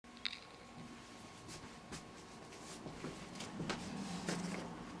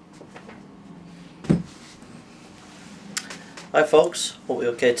Hi folks, hope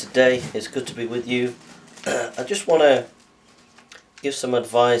you're okay today. It's good to be with you. I just want to give some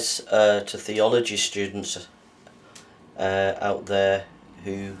advice to theology students out there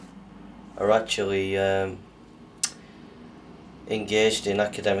who are actually engaged in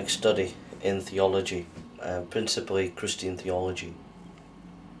academic study in theology, principally Christian theology.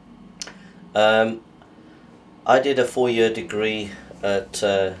 I did a 4-year degree at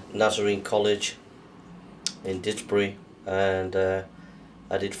Nazarene College in Didsbury, and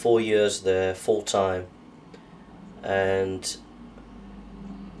I did 4 years there full time, and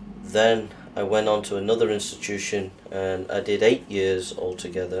then I went on to another institution and I did 8 years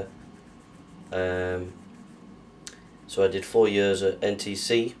altogether. So I did 4 years at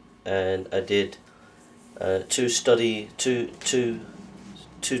NTC, and I did 2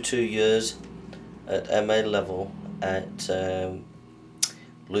 years at MA level at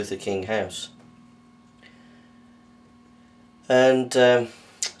Luther King House. And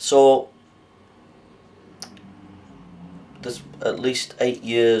so there's at least 8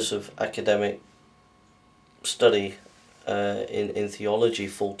 years of academic study in theology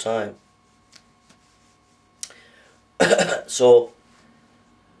full time. So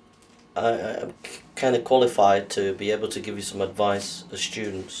I'm kind of qualified to be able to give you some advice as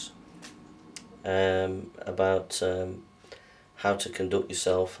students about how to conduct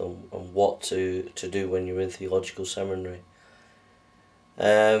yourself and what to do when you're in theological seminary.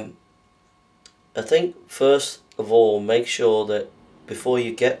 I think first of all, make sure that before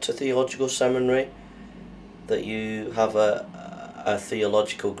you get to theological seminary that you have a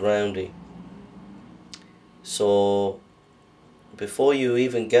theological grounding. So before you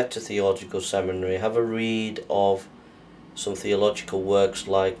even get to theological seminary, have a read of some theological works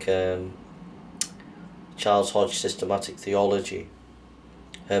like Charles Hodge Systematic Theology,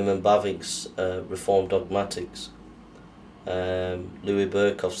 Herman Bavinck's Reformed Dogmatics, Louis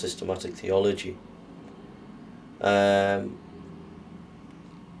Berkhof's Systematic Theology. Try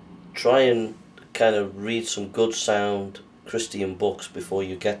and kind of read some good sound Christian books before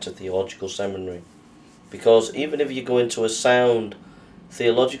you get to theological seminary, because even if you go into a sound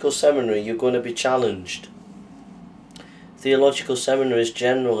theological seminary, you're going to be challenged. Theological seminaries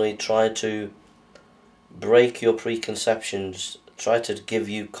generally try to break your preconceptions, try to give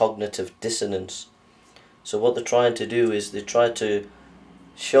you cognitive dissonance. So what they're trying to do is they try to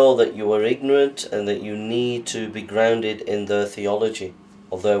show that you are ignorant and that you need to be grounded in their theology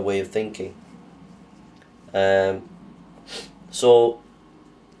or their way of thinking. So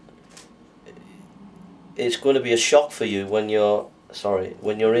it's going to be a shock for you when you're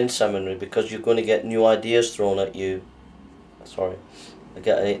in seminary, because you're going to get new ideas thrown at you. Sorry, I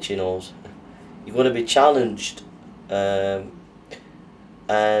get an itchy nose. You're going to be challenged, and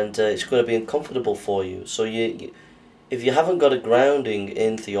it's going to be uncomfortable for you. So if you haven't got a grounding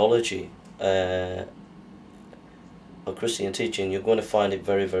in theology or Christian teaching, you're going to find it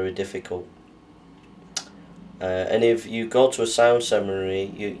very, very difficult. And if you go to a sound seminary,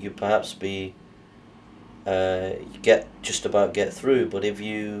 you perhaps you just about get through. But if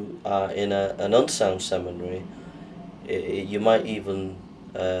you are in an unsound seminary, you might even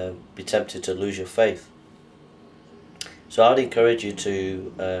be tempted to lose your faith. So I'd encourage you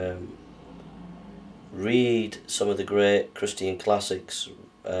to read some of the great Christian classics,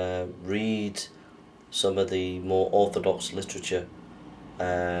 read some of the more orthodox literature,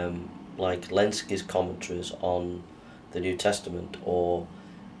 like Lenski's commentaries on the New Testament, or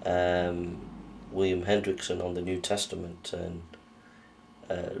William Hendrickson on the New Testament, and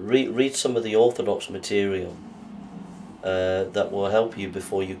read some of the orthodox material that will help you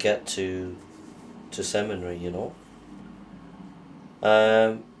before you get to seminary, you know.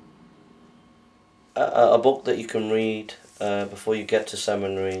 A book that you can read before you get to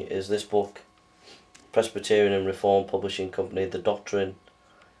seminary is this book, Presbyterian and Reformed Publishing Company, The Doctrine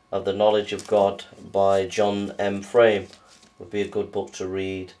of the Knowledge of God by John M. Frame. Would be a good book to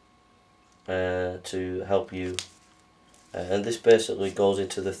read to help you. And this basically goes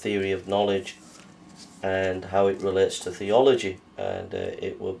into the theory of knowledge and how it relates to theology, and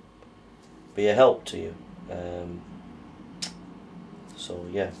it will be a help to you. So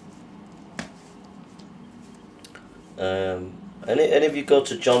yeah. And if you go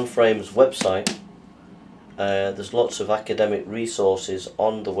to John Frame's website, there's lots of academic resources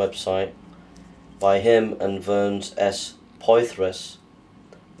on the website by him and Vern S. Poythress.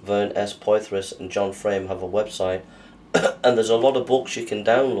 Vern S. Poythress and John Frame have a website, and there's a lot of books you can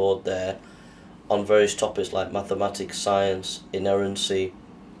download there on various topics like mathematics, science, inerrancy.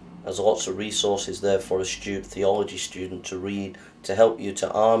 There's lots of resources there for a theology student to read, to help you,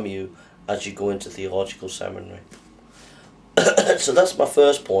 to arm you as you go into theological seminary. So that's my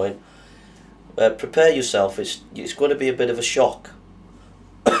first point. Prepare yourself. It's going to be a bit of a shock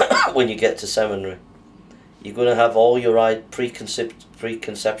when you get to seminary. You're going to have all your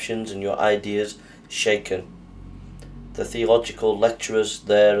preconceptions and your ideas shaken. The theological lecturers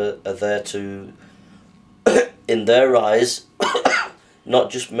there are there to, in their eyes, not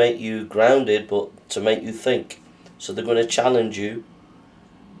just make you grounded, but to make you think. So they're going to challenge you,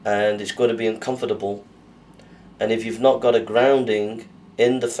 and it's going to be uncomfortable. And if you've not got a grounding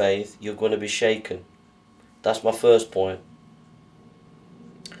in the faith, you're going to be shaken. That's my first point.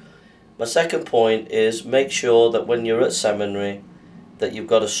 My second point is make sure that when you're at seminary that you've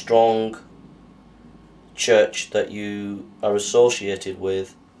got a strong church that you are associated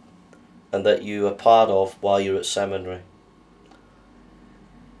with and that you are part of while you're at seminary.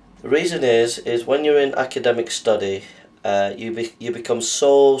 The reason is when you're in academic study, you become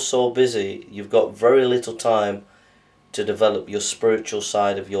so busy, you've got very little time to develop your spiritual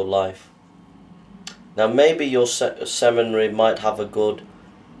side of your life. Now maybe your seminary might have a good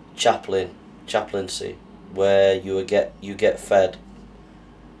chaplaincy where you get fed.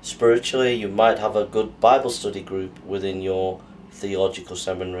 Spiritually, you might have a good Bible study group within your theological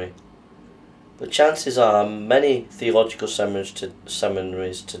seminary. But chances are many theological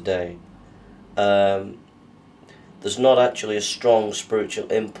seminaries today, there's not actually a strong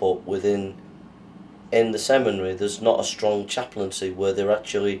spiritual input in the seminary. There's not a strong chaplaincy where they're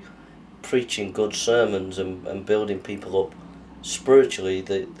actually preaching good sermons and building people up spiritually.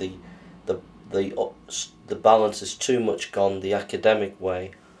 The balance is too much gone the academic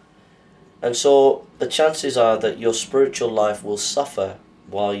way. And so the chances are that your spiritual life will suffer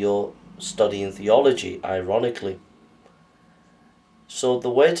while you're studying theology, ironically. So the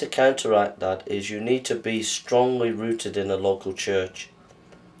way to counteract that is you need to be strongly rooted in a local church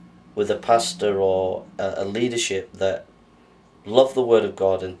with a pastor or a leadership that love the Word of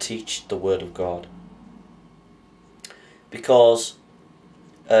God and teach the Word of God. Because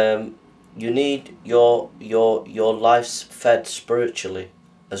you need your life fed spiritually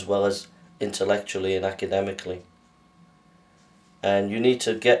as well as intellectually and academically. And you need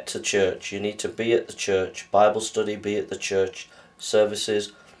to get to church, you need to be at the church, Bible study, be at the church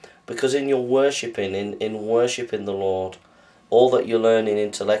services, because in your worshipping, in worshipping the Lord, all that you're learning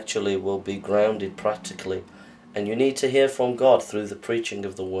intellectually will be grounded practically, and you need to hear from God through the preaching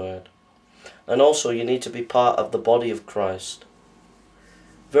of the Word. And also you need to be part of the body of Christ.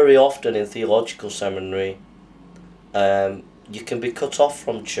 Very often in theological seminary, you can be cut off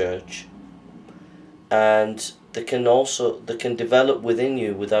from church, and they can develop within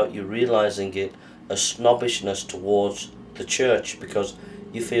you, without you realizing it, a snobbishness towards the church, because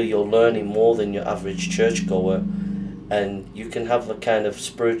you feel you're learning more than your average churchgoer, and you can have a kind of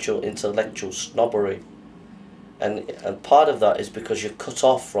spiritual intellectual snobbery, and part of that is because you're cut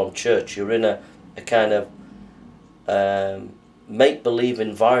off from church. You're in a kind of make-believe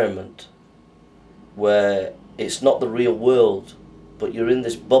environment where it's not the real world, but you're in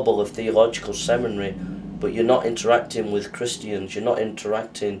this bubble of theological seminary, but you're not interacting with Christians, you're not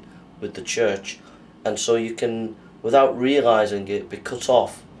interacting with the church, and so you can, without realizing it, be cut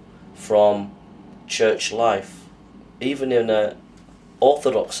off from church life. Even in an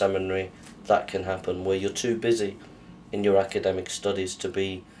Orthodox seminary, that can happen, where you're too busy in your academic studies to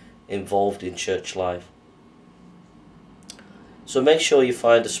be involved in church life. So make sure you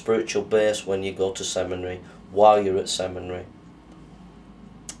find a spiritual base when you go to seminary, while you're at seminary.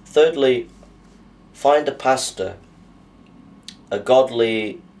 Thirdly, find a pastor, a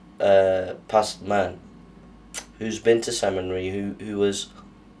godly past man who's been to seminary, who has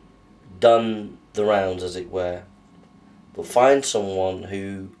done the rounds, as it were. But find someone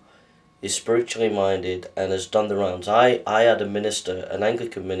who is spiritually minded and has done the rounds. I had a minister, an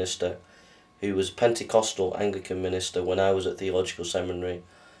Anglican minister, who was Pentecostal Anglican minister when I was at theological seminary.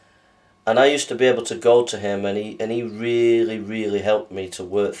 And I used to be able to go to him, and he really helped me to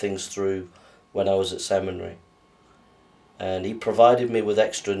work things through when I was at seminary. And he provided me with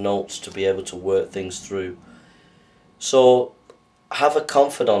extra notes to be able to work things through. So have a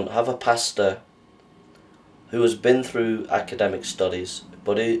confidant, have a pastor who has been through academic studies,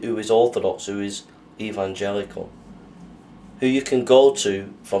 but who is Orthodox, who is evangelical, who you can go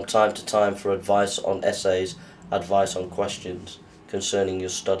to from time to time for advice on essays, advice on questions concerning your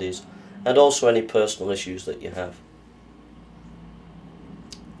studies, and also any personal issues that you have.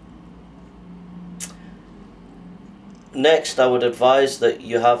 Next, I would advise that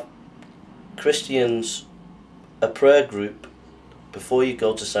you have Christians, a prayer group, before you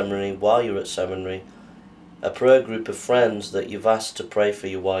go to seminary, while you're at seminary, a prayer group of friends that you've asked to pray for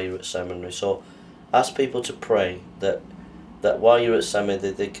you while you're at seminary. So ask people to pray, that that while you're at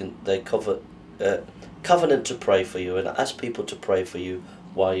seminary, they covenant to pray for you and ask people to pray for you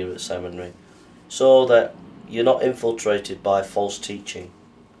while you're at seminary, so that you're not infiltrated by false teaching.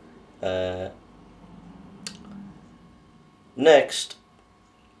 Next,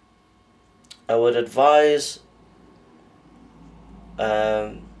 I would advise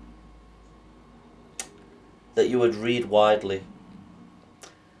that you would read widely.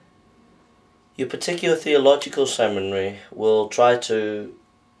 Your particular theological seminary will try to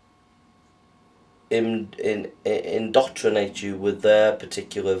indoctrinate you with their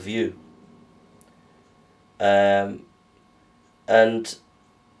particular view. And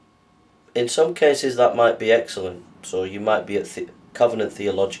in some cases that might be excellent. So you might be at Covenant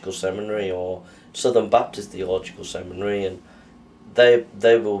Theological Seminary or Southern Baptist Theological Seminary, and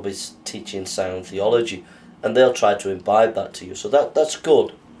they will be teaching sound theology, and they'll try to imbibe that to you. So that's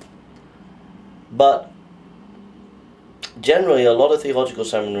good. But generally, a lot of theological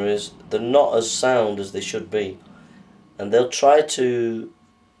seminaries, they're not as sound as they should be, and they'll try to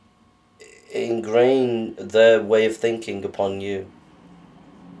ingrain their way of thinking upon you.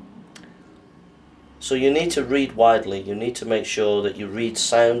 So you need to read widely. You need to make sure that you read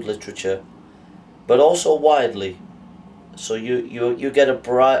sound literature, but also widely, so you get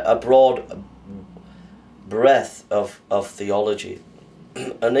a broad breadth of theology.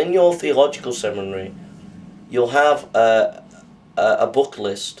 And in your theological seminary, you'll have a book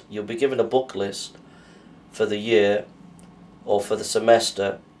list. You'll be given a book list for the year or for the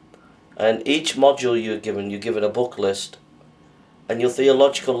semester, and each module you're given a book list, and your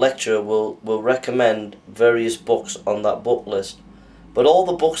theological lecturer will recommend various books on that book list. But all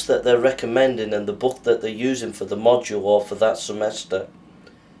the books that they're recommending and the book that they're using for the module or for that semester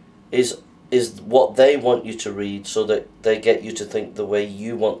is what they want you to read, so that they get you to think the way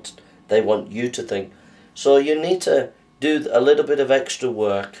they want you to think. So you need to do a little bit of extra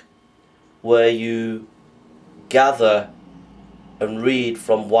work where you gather and read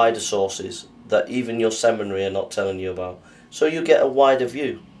from wider sources that even your seminary are not telling you about. So you get a wider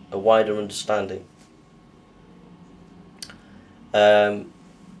view, a wider understanding. So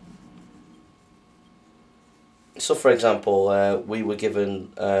for example, we were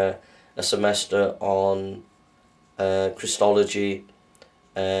given a semester on Christology,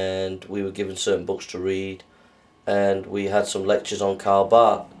 and we were given certain books to read, and we had some lectures on Karl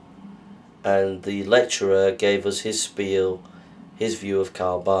Barth, and the lecturer gave us his spiel, his view of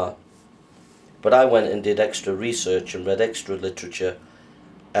Karl Barth. But I went and did extra research and read extra literature,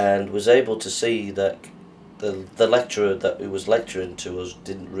 and was able to see that the lecturer who was lecturing to us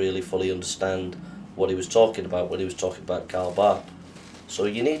didn't really fully understand what he was talking about when he was talking about Karl Barth. So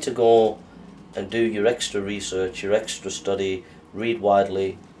you need to go and do your extra research, your extra study, read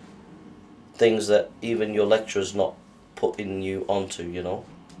widely, things that even your lecturer's not putting you onto, you know.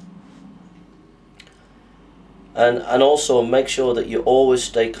 And also make sure that you always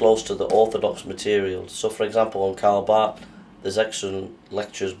stay close to the orthodox material. So for example, on Karl Barth, there's excellent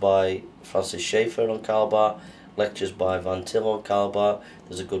lectures by Francis Schaeffer on Karl Barth, lectures by Van Til on Karl Barth.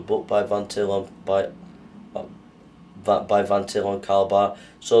 There's a good book by Van Til on Karl Barth,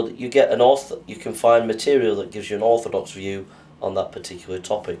 so that you get you can find material that gives you an orthodox view on that particular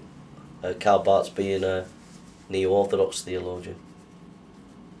topic. Karl Barth's being a neo-orthodox theologian.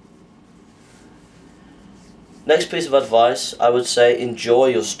 Next piece of advice, I would say enjoy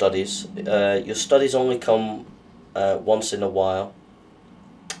your studies. Your studies only come once in a while,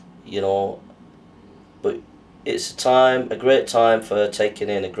 you know, but it's a great time for taking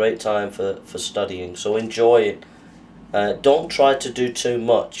in, a great time for studying, so enjoy it. Don't try to do too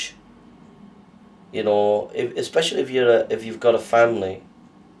much, you know, especially if you've got a family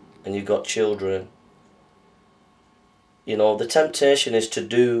and you've got children. You know, the temptation is to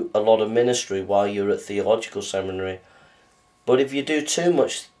do a lot of ministry while you're at theological seminary. But if you do too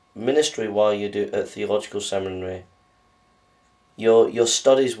much ministry while you're at theological seminary, your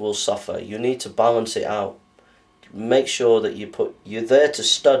studies will suffer. You need to balance it out. Make sure that you're there to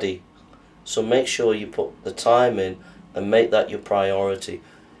study, so make sure you put the time in and make that your priority.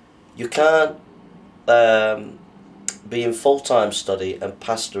 You can't be in full-time study and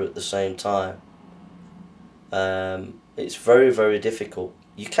pastor at the same time. It's very, very difficult.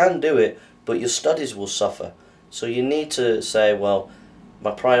 You can do it, but your studies will suffer. So you need to say, well,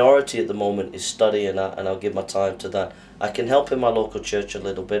 my priority at the moment is study, and I'll give my time to that. I can help in my local church a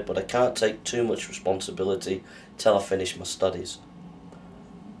little bit, but I can't take too much responsibility till I finish my studies.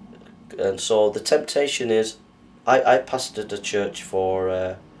 And so the temptation is, I pastored a church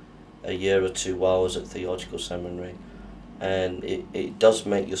for a year or two while I was at theological seminary, and it does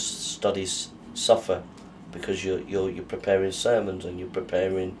make your studies suffer because you're preparing sermons, and you're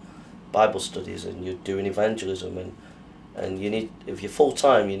preparing Bible studies, and you're doing evangelism, and you need, if you're full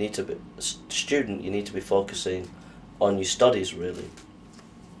time, you need to be student, you need to be focusing on your studies really.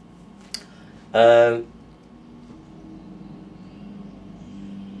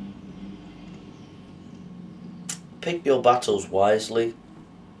 Pick your battles wisely.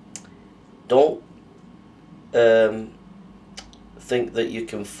 Don't think that you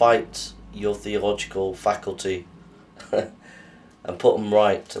can fight your theological faculty and put them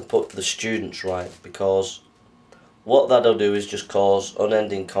right, and put the students right, because what that'll do is just cause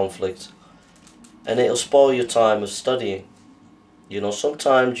unending conflict, and it'll spoil your time of studying. You know,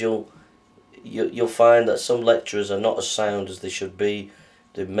 sometimes you'll find that some lecturers are not as sound as they should be.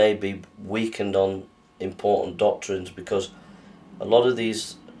 They may be weakened on important doctrines, because a lot of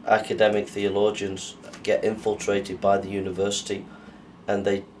these academic theologians get infiltrated by the university, and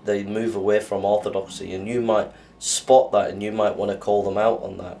they move away from orthodoxy, and you might spot that, and you might want to call them out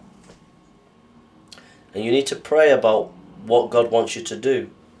on that. And you need to pray about what God wants you to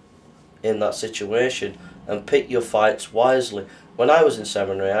do in that situation, and pick your fights wisely. When I was in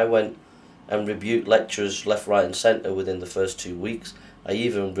seminary, I went and rebuked lecturers left, right and centre within the first 2 weeks. I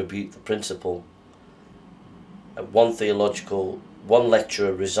even rebuked the principal. One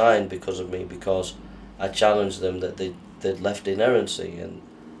lecturer resigned because of me, because I challenged them that they'd left inerrancy,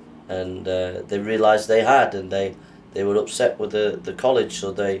 and they realised they had, and they were upset with the college,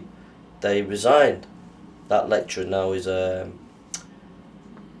 so they resigned. That lecturer now is a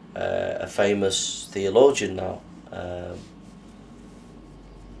famous theologian now.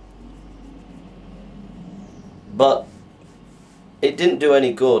 But it didn't do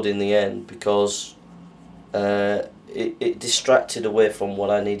any good in the end, because it distracted away from what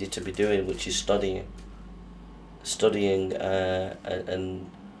I needed to be doing, which is studying and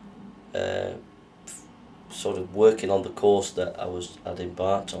sort of working on the course that I'd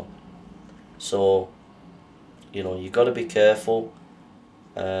embarked on. So, you know, you've got to be careful.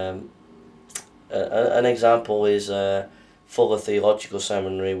 An example is Fuller Theological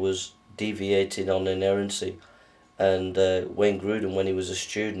Seminary was deviating on inerrancy, and Wayne Grudem, when he was a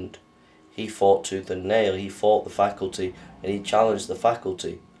student, he fought tooth and nail. He fought the faculty, and he challenged the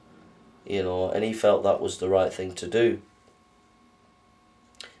faculty, you know, and he felt that was the right thing to do.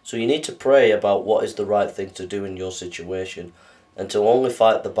 So you need to pray about what is the right thing to do in your situation, and to only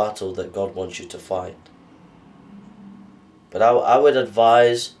fight the battle that God wants you to fight. But I would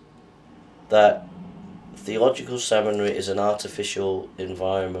advise that theological seminary is an artificial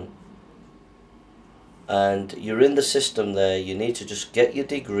environment, and you're in the system there. You need to just get your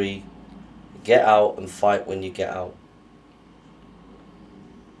degree, get out, and fight when you get out.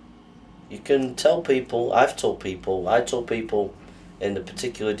 You can tell people, I told people in the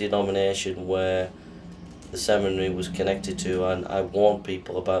particular denomination where the seminary was connected to, and I warned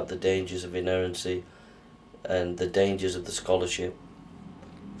people about the dangers of inerrancy and the dangers of the scholarship,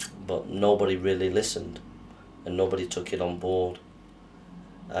 but nobody really listened, and nobody took it on board.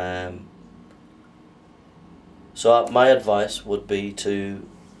 So my advice would be to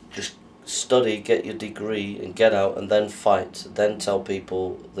just study, get your degree, and get out, and then fight. Then tell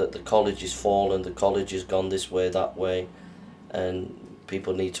people that the college is fallen, the college has gone this way, that way, and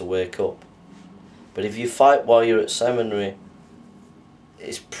people need to wake up. But if you fight while you're at seminary,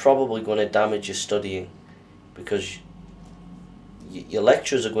 it's probably going to damage your studying, because your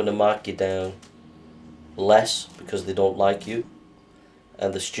lecturers are going to mark you down less because they don't like you,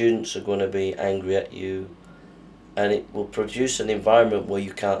 and the students are going to be angry at you, and it will produce an environment where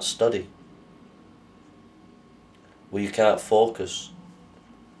you can't study, where you can't focus.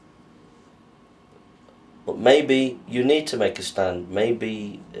 But maybe you need to make a stand.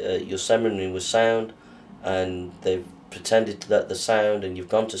 Maybe your seminary was sound, and they've pretended that they're sound, and you've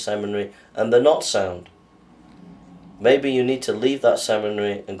gone to seminary and they're not sound. Maybe you need to leave that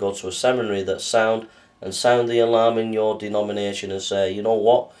seminary and go to a seminary that's sound, and sound the alarm in your denomination and say, you know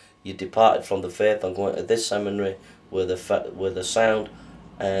what, you departed from the faith, I'm going to this seminary where the sound,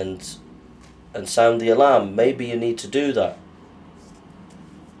 and sound the alarm. Maybe you need to do that.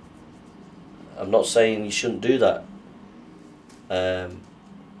 I'm not saying you shouldn't do that,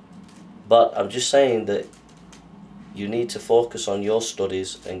 but I'm just saying that you need to focus on your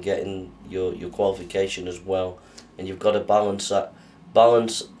studies and getting your qualification as well, and you've got to balance up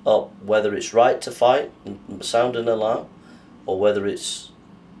whether it's right to fight and sound an alarm, or whether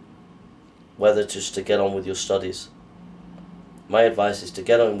just to get on with your studies. My advice is to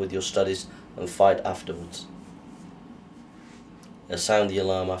get on with your studies and fight afterwards, and sound the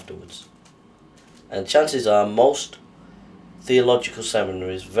alarm afterwards. And chances are most theological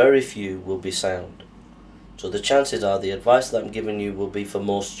seminaries, very few will be sound. So the chances are the advice that I'm giving you will be for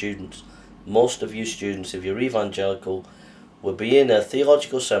most students. Most of you students, if you're evangelical, will be in a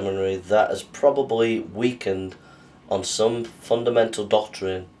theological seminary that has probably weakened on some fundamental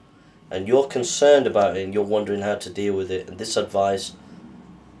doctrine, and you're concerned about it and you're wondering how to deal with it, and this advice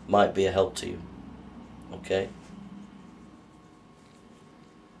might be a help to you. Okay?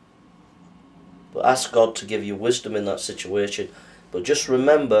 But ask God to give you wisdom in that situation. But just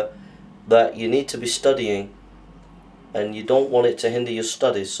remember that you need to be studying, and you don't want it to hinder your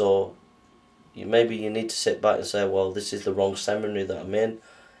studies. So maybe you need to sit back and say, well, this is the wrong seminary that I'm in,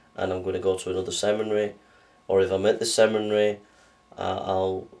 and I'm going to go to another seminary. Or if I'm at the seminary,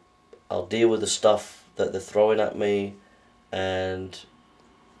 I'll deal with the stuff that they're throwing at me, and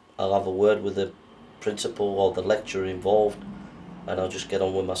I'll have a word with the principal or the lecturer involved, and I'll just get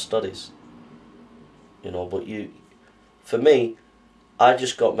on with my studies. But for me, I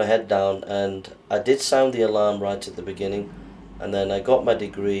just got my head down, and I did sound the alarm right at the beginning, and then I got my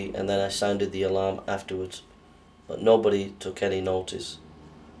degree, and then I sounded the alarm afterwards, but nobody took any notice.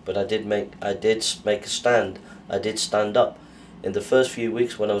 But I did make a stand. I did stand up. In the first few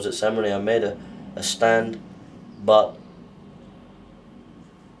weeks when I was at seminary, I made a stand, but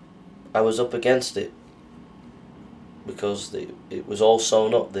I was up against it because it was all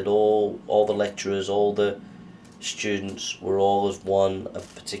sewn up. That all the lecturers, all the students were all of one, a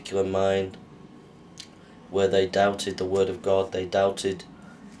particular mind, where they doubted the Word of God. They doubted,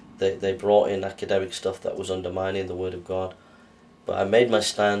 they brought in academic stuff that was undermining the Word of God. But I made my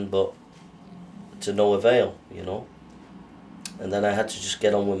stand, but to no avail, And then I had to just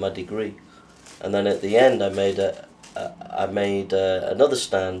get on with my degree. And then at the end, I made another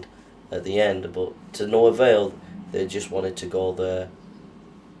stand at the end, but to no avail. They just wanted to go the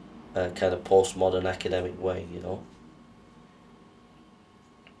kind of postmodern academic way,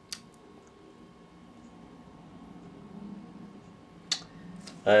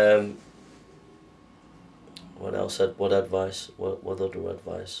 What else? What advice? What other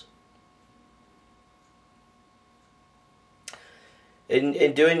advice?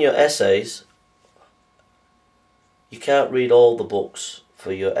 In doing your essays, you can't read all the books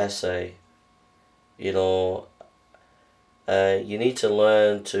for your essay. You need to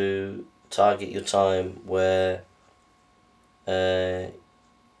learn to target your time where,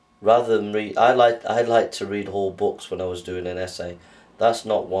 rather than read, I like to read whole books when I was doing an essay. That's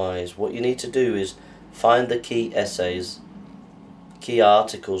not wise. What you need to do is find the key essays, key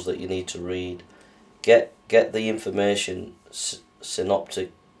articles that you need to read. Get the information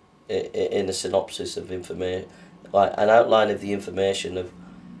synoptic in a synopsis of information, like an outline of the information of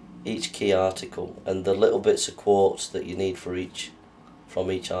each key article and the little bits of quotes that you need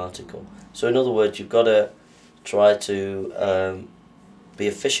from each article. So in other words, you've got to try to be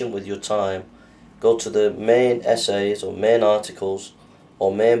efficient with your time. Go to the main essays or main articles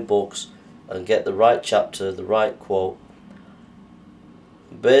or main books and get the right chapter, the right quote.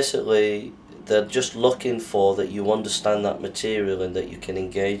 Basically, they're just looking for that you understand that material and that you can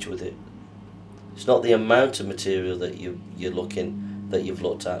engage with it. It's not the amount of material that you've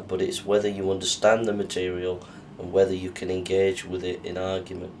looked at, but it's whether you understand the material and whether you can engage with it in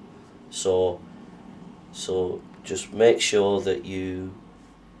argument. So just make sure that you,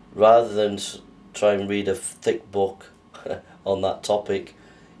 rather than try and read a thick book on that topic,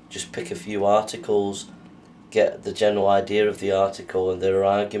 just pick a few articles, get the general idea of the article and their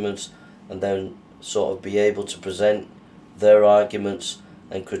arguments, and then sort of be able to present their arguments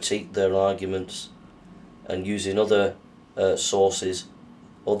and critique their arguments, and using other sources,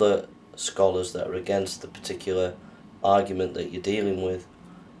 other scholars that are against the particular argument that you're dealing with.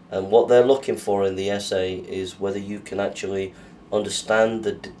 And what they're looking for in the essay is whether you can actually understand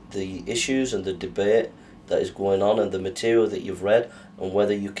the issues and the debate that is going on and the material that you've read, and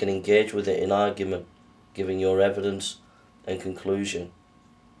whether you can engage with it in argument, giving your evidence and conclusion.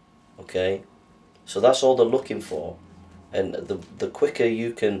 Okay? So that's all they're looking for. And the quicker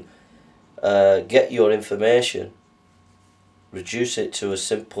you can get your information, reduce it to a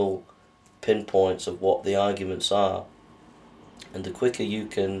simple pinpoints of what the arguments are, and the quicker you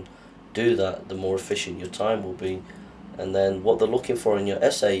can do that, the more efficient your time will be. And then what they're looking for in your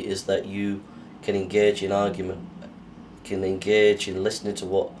essay is that you can engage in argument, can engage in listening to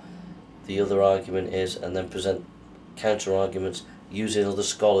what the other argument is, and then present counter arguments using other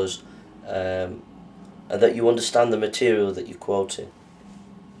scholars, and that you understand the material that you're quoting.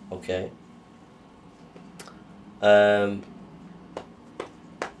 Okay.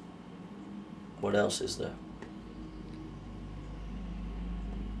 What else is there?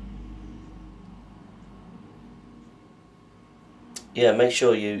 Yeah, make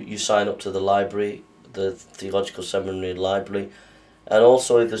sure you sign up to the library. the theological seminary library, and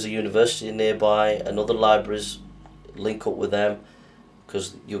also if there's a university nearby and other libraries, link up with them,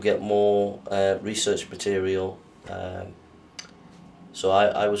 because you'll get more research material. So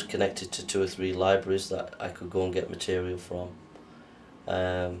I was connected to 2 or 3 libraries that I could go and get material from.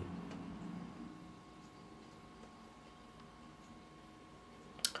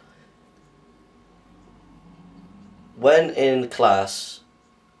 When in class,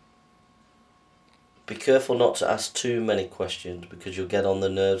 be careful not to ask too many questions, because you'll get on the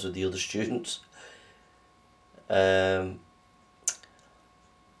nerves of the other students. When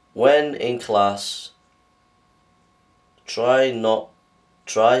in class, try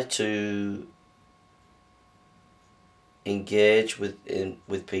to engage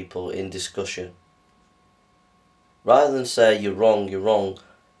with people in discussion. Rather than say you're wrong,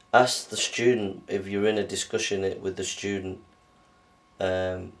 ask the student if you're in a discussion with the student,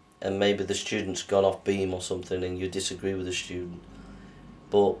 and maybe the student's gone off beam or something and you disagree with the student,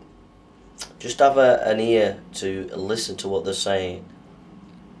 but just have an ear to listen to what they're saying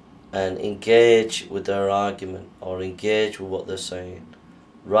and engage with their argument or engage with what they're saying,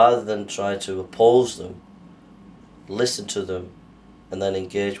 rather than try to oppose them. Listen to them and then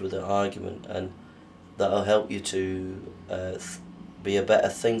engage with their argument, and that'll help you to be a better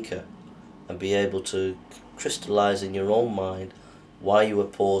thinker and be able to crystallize in your own mind why you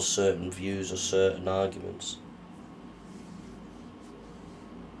oppose certain views or certain arguments.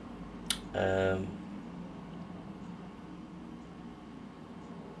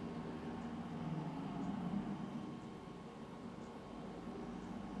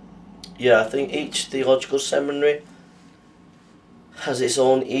 Yeah, I think each theological seminary has its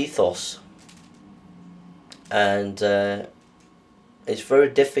own ethos, and it's very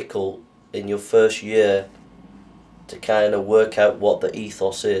difficult in your first year to kind of work out what the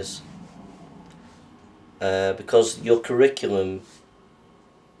ethos is, because your curriculum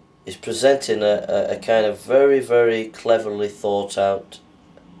is presenting a kind of very, very cleverly thought out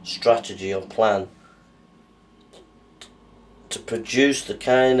strategy or plan to produce the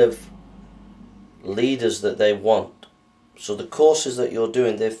kind of leaders that they want. So the courses that you're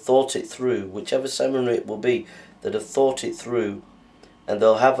doing, they've thought it through, whichever seminary it will be, that have thought it through, and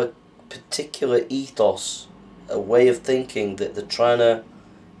they'll have a particular ethos, a way of thinking that they're trying to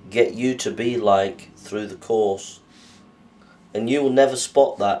get you to be like through the course. And you will never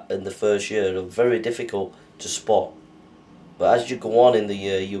spot that in the first year. It's very difficult to spot. But as you go on in the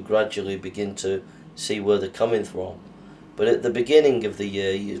year, you gradually begin to see where they're coming from. But at the beginning of the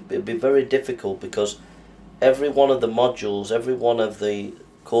year, it'll be very difficult, because every one of the modules, every one of the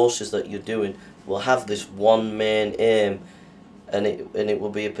courses that you're doing will have this one main aim, and it will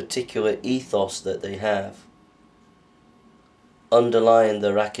be a particular ethos that they have underlying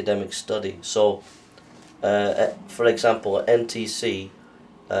their academic study. So, for example, at NTC,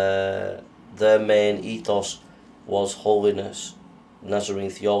 their main ethos was holiness, Nazarene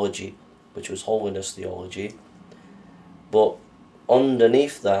theology, which was holiness theology. But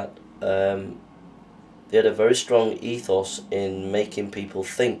underneath that, they had a very strong ethos in making people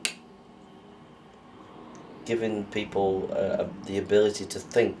think, giving people the ability to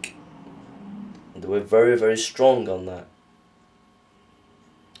think. And they were very, very strong on that.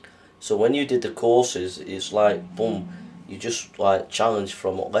 So when you did the courses, it's like, boom, you just like challenged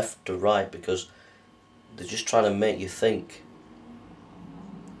from left to right, because they're just trying to make you think.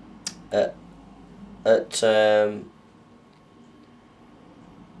 At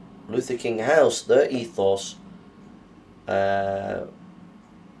Luther King House, their ethos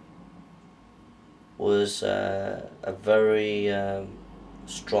was a very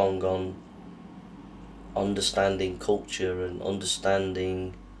strong on understanding culture and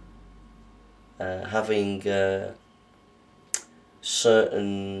understanding, having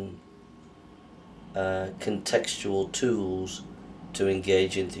certain contextual tools to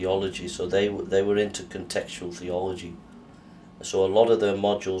engage in theology. So they were into contextual theology. So a lot of their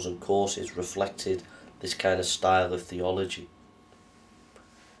modules and courses reflected this kind of style of theology.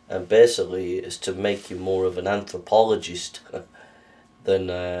 And basically it's to make you more of an anthropologist than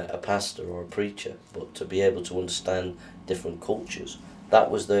a pastor or a preacher, but to be able to understand different cultures.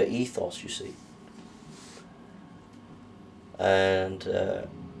 That was their ethos, you see. And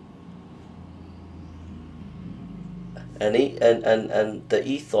the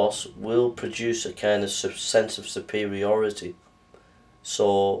ethos will produce a kind of sense of superiority.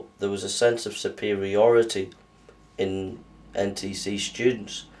 So there was a sense of superiority in NTC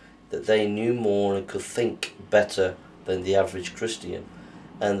students, that they knew more and could think better than the average Christian.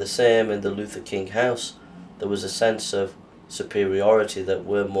 And the same in the Luther King House. There was a sense of superiority, that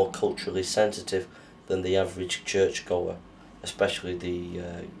we're more culturally sensitive than the average churchgoer, especially the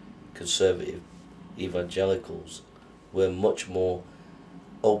conservative evangelicals, were much more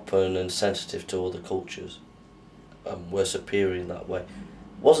open and sensitive to other cultures, and were superior in that way.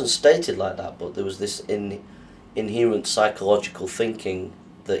 It wasn't stated like that, but there was this inherent psychological thinking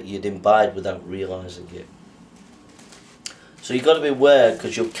that you'd imbibe without realising it. So you've got to be aware,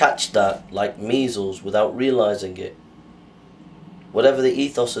 because you'll catch that like measles without realising it. Whatever the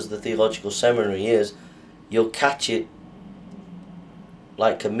ethos of the theological seminary is, you'll catch it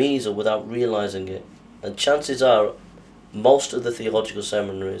like a measle without realising it. And chances are, most of the theological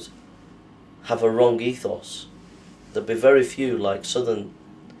seminaries have a wrong ethos. There'll be very few, like Southern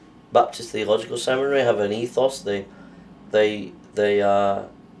Baptist Theological Seminary, have an ethos. They are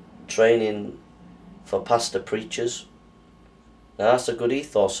training for pastor preachers. Now that's a good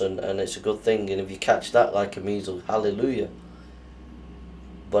ethos, and it's a good thing, and if you catch that like a measle, hallelujah.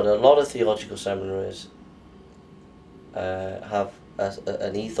 But a lot of theological seminaries have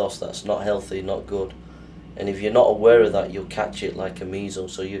an ethos that's not healthy, not good. And if you're not aware of that, you'll catch it like a measle.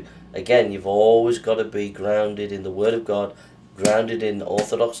 So you've always got to be grounded in the Word of God, grounded in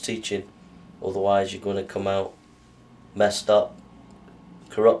orthodox teaching. Otherwise you're going to come out messed up,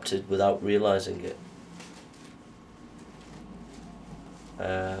 corrupted without realising it.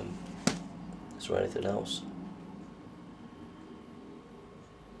 Is there anything else?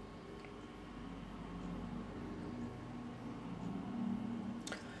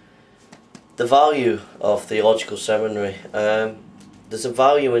 The value of theological seminary. There's a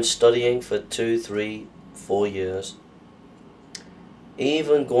value in studying for 2, 3, 4 years.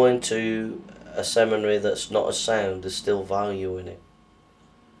 Even going to a seminary that's not as sound, there's still value in it.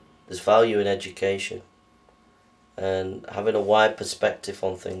 There's value in education and having a wide perspective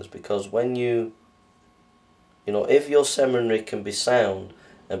on things, because when if your seminary can be sound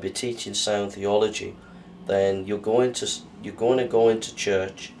and be teaching sound theology, then you're going to go into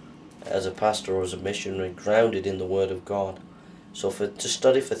church as a pastor or as a missionary grounded in the Word of God. So to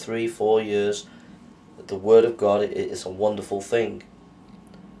study for 3, 4 years the Word of God, it is a wonderful thing,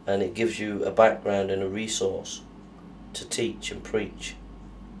 and it gives you a background and a resource to teach and preach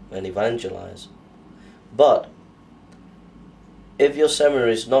and evangelize. But if your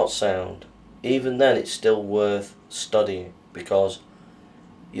seminary is not sound, even then it's still worth studying, because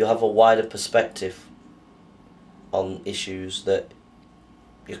you have a wider perspective on issues that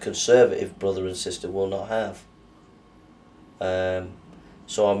your conservative brother and sister will not have.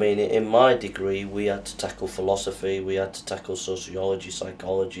 So I mean, in my degree we had to tackle philosophy, we had to tackle sociology,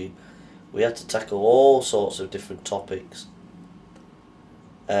 psychology, we had to tackle all sorts of different topics.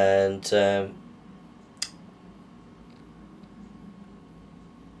 And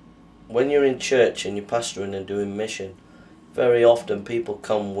when you're in church and you're pastoring and doing mission, very often people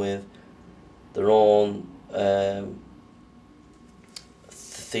come with their own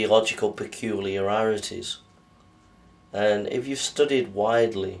theological peculiarities, and if you've studied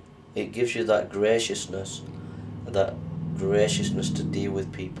widely, it gives you that graciousness to deal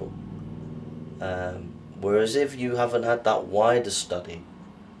with people. Whereas if you haven't had that wider study,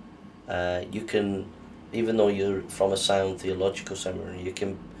 you can, even though you're from a sound theological seminary, you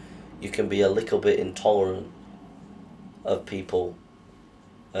can be a little bit intolerant of people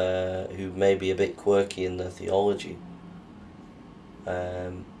who may be a bit quirky in their theology,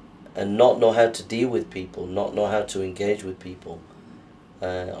 and not know how to deal with people, not know how to engage with people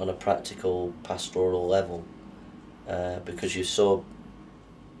on a practical pastoral level, because you're so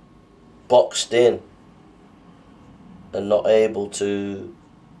boxed in and not able to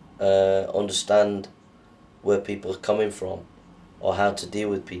understand where people are coming from or how to deal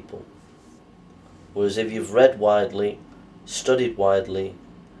with people. Whereas if you've read widely, studied widely,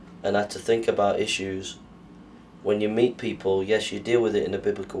 and had to think about issues, when you meet people, yes, you deal with it in a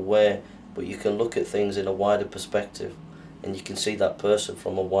biblical way, but you can look at things in a wider perspective, and you can see that person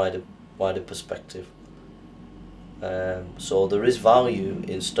from a wider perspective. So there is value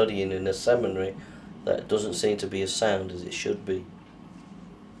in studying in a seminary that doesn't seem to be as sound as it should be.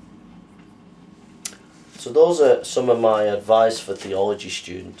 So those are some of my advice for theology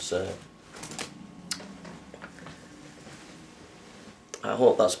students. I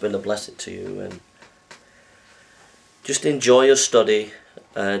hope that's been a blessing to you, and just enjoy your study.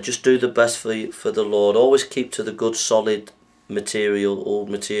 Just do the best for the Lord. Always keep to the good, solid material, old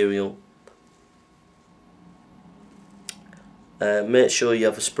material. Make sure you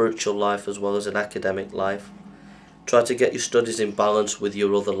have a spiritual life as well as an academic life. Try to get your studies in balance with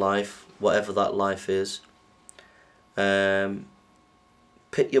your other life, whatever that life is.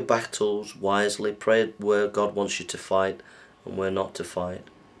 Pick your battles wisely. Pray where God wants you to fight and where not to fight.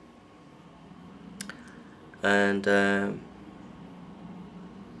 And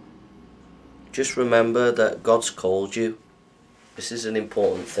just remember that God's called you. This is an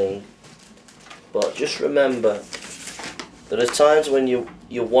important thing. But just remember, there are times when you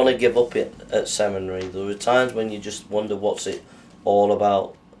want to give up at seminary. There are times when you just wonder what's it all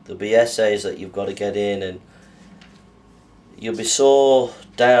about. There'll be essays that you've got to get in, and you'll be so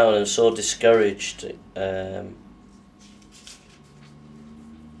down and so discouraged.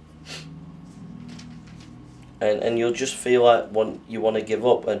 And you'll just feel like you want to give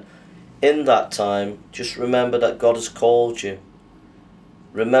up. And in that time, just remember that God has called you.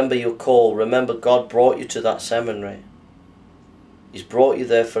 Remember your call. Remember God brought you to that seminary. He's brought you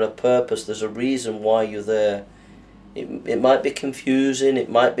there for a purpose. There's a reason why you're there. It might be confusing. It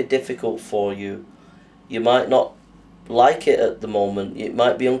might be difficult for you. You might not like it at the moment. It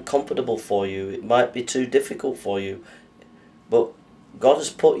might be uncomfortable for you. It might be too difficult for you. But God has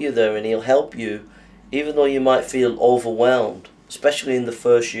put you there, and He'll help you, even though you might feel overwhelmed, especially in the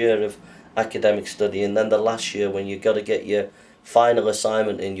first year of academic study, and then the last year when you've got to get your final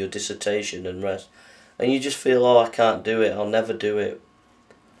assignment in your dissertation and rest. And you just feel, oh, I can't do it, I'll never do it.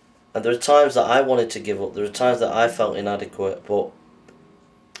 And there are times that I wanted to give up, there are times that I felt inadequate, but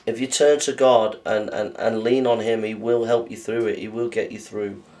if you turn to God and lean on Him, He will help you through it, He will get you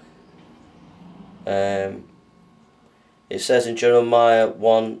through. It says in Jeremiah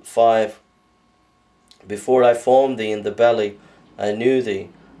 1:5, before I formed thee in the belly, I knew thee.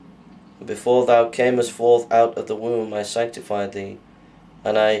 Before thou camest forth out of the womb, I sanctified thee,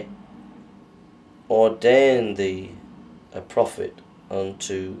 and I ordained thee a prophet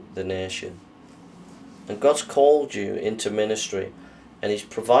unto the nation. And God's called you into ministry, and He's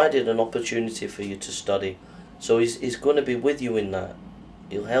provided an opportunity for you to study. So He's going to be with you in that.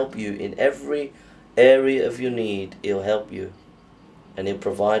 He'll help you in every area of your need. He'll help you, and He'll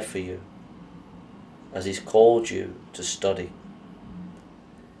provide for you, as He's called you to study.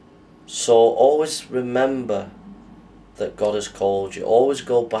 So always remember that God has called you. Always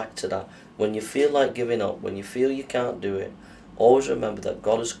go back to that. When you feel like giving up, when you feel you can't do it, always remember that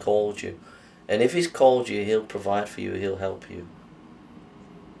God has called you. And if He's called you, He'll provide for you, He'll help you.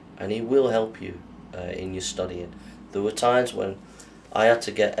 And He will help you in your studying. There were times when I had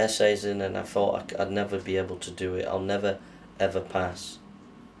to get essays in and I thought I'd never be able to do it. I'll never ever pass.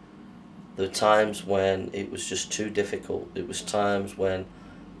 There were times when it was just too difficult. It was times when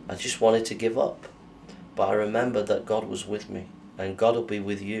I just wanted to give up. But I remember that God was with me, and God will be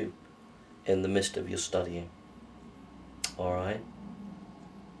with you in the midst of your studying. Alright?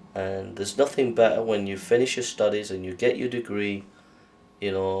 And there's nothing better when you finish your studies and you get your degree.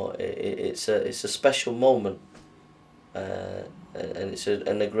 You know, it's a special moment, and it's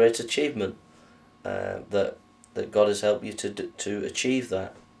a great achievement that God has helped you to achieve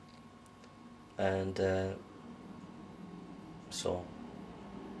that. And so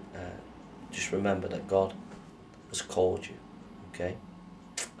just remember that God has called you. Okay?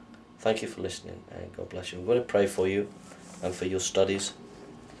 Thank you for listening, and God bless you. I'm going to pray for you and for your studies.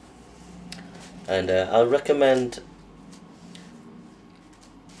 And I'll recommend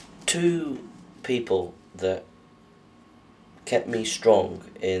 2 people that kept me strong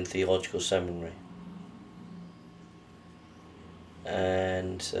in theological seminary.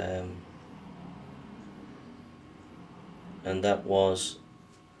 And that was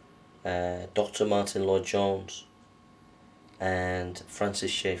Dr. Martin Lloyd-Jones and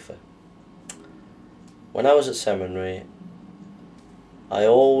Francis Schaeffer. When I was at seminary, I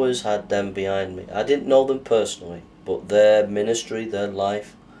always had them behind me. I didn't know them personally, but their ministry, their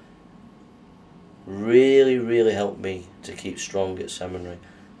life, really helped me to keep strong at seminary.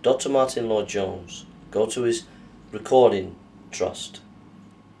 Dr. Martin Lloyd-Jones, go to his recording trust.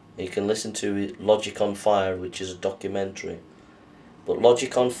 You can listen to Logic on Fire, which is a documentary. But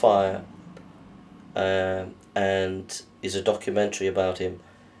Logic on Fire and is a documentary about him.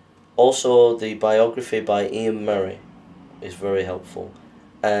 Also, the biography by Ian Murray is very helpful.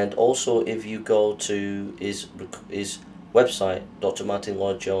 And also, if you go to his website, Dr. Martin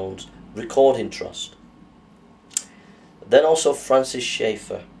Lloyd-Jones Recording Trust. Then also Francis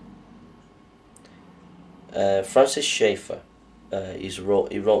Schaeffer. Francis Schaeffer, he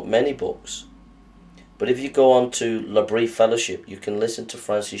wrote many books. But if you go on to L'Abri Fellowship, you can listen to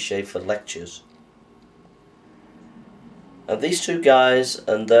Francis Schaeffer lectures. And these 2 guys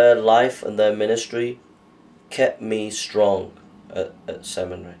and their life and their ministry kept me strong at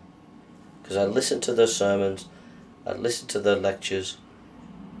seminary. Because I listened to their sermons, I listened to their lectures,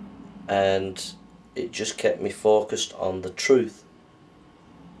 and it just kept me focused on the truth.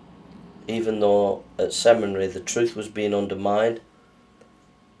 Even though at seminary the truth was being undermined,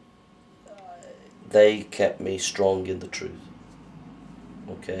 they kept me strong in the truth.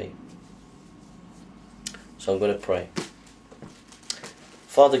 Okay. So I'm going to pray.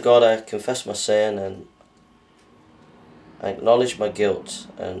 Father God, I confess my sin, and I acknowledge my guilt,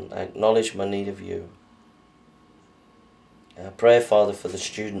 and I acknowledge my need of you. I pray, Father, for the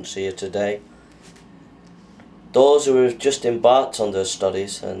students here today, those who have just embarked on their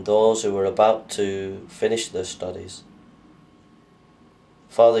studies and those who are about to finish their studies.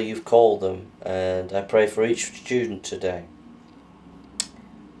 Father, you've called them, and I pray for each student today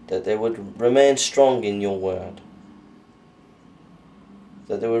that they would remain strong in your word,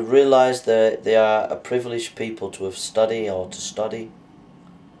 that they would realize that they are a privileged people to have studied or to study.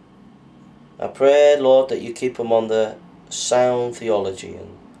 I pray, Lord, that you keep them on the sound theology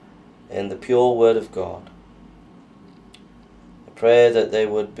and in the pure word of God. I pray that they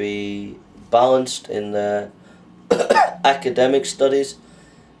would be balanced in their academic studies,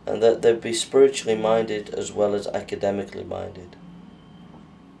 and that they'd be spiritually minded as well as academically minded.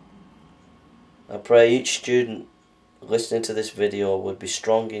 I pray each student listening to this video would be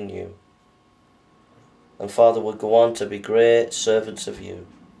strong in you, and Father, would go on to be great servants of you,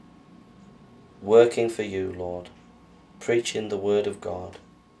 working for you, Lord, preaching the word of God.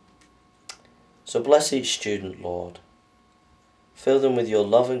 So bless each student, Lord. Fill them with your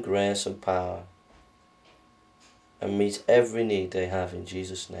love and grace and power, and meet every need they have in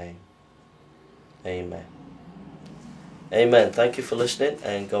Jesus' name. Amen. Amen. Thank you for listening,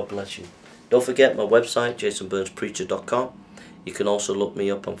 and God bless you. Don't forget my website, jasonburnspreacher.com. You can also look me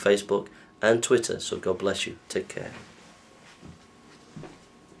up on Facebook and Twitter, so God bless you. Take care.